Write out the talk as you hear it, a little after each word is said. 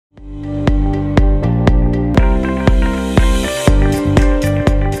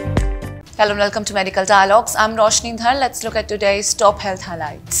Hello and welcome to Medical Dialogues. I'm Roshni Dhar. Let's look at today's top health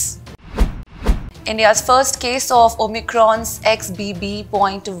highlights. India's first case of Omicron's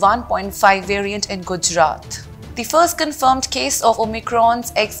XBB.1.5 variant in Gujarat. The first confirmed case of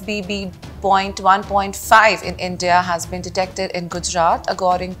Omicron's XBB.1.5 in India has been detected in Gujarat,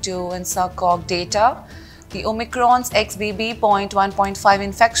 according to INSACOG data. The Omicron's XBB.1.5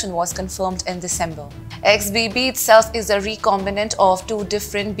 infection was confirmed in December. XBB itself is a recombinant of two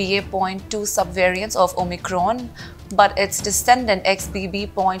different BA.2 subvariants of Omicron, but its descendant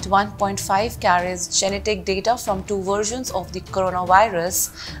XBB.1.5 carries genetic data from two versions of the coronavirus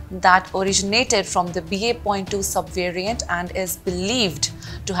that originated from the BA.2 subvariant and is believed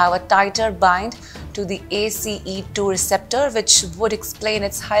to have a tighter bind to the ACE2 receptor, which would explain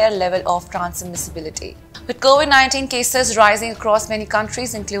its higher level of transmissibility. With COVID-19 cases rising across many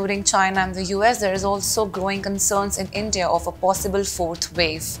countries, including China and the US, there is also growing concerns in India of a possible fourth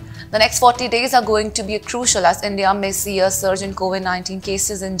wave. The next 40 days are going to be crucial as India may see a surge in COVID-19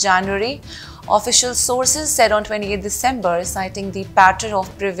 cases in January. Official sources said on 28 December, citing the pattern of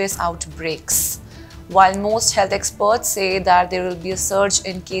previous outbreaks. While most health experts say that there will be a surge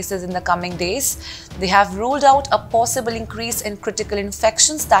in cases in the coming days, they have ruled out a possible increase in critical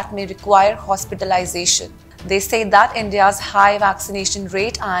infections that may require hospitalization. They say that India's high vaccination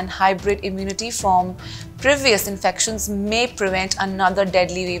rate and hybrid immunity from previous infections may prevent another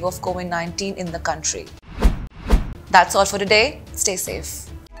deadly wave of COVID-19 in the country. That's all for today. Stay safe.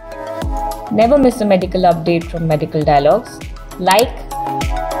 Never miss a medical update from Medical Dialogues. Like,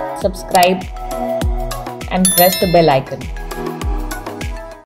 subscribe, and press the bell icon.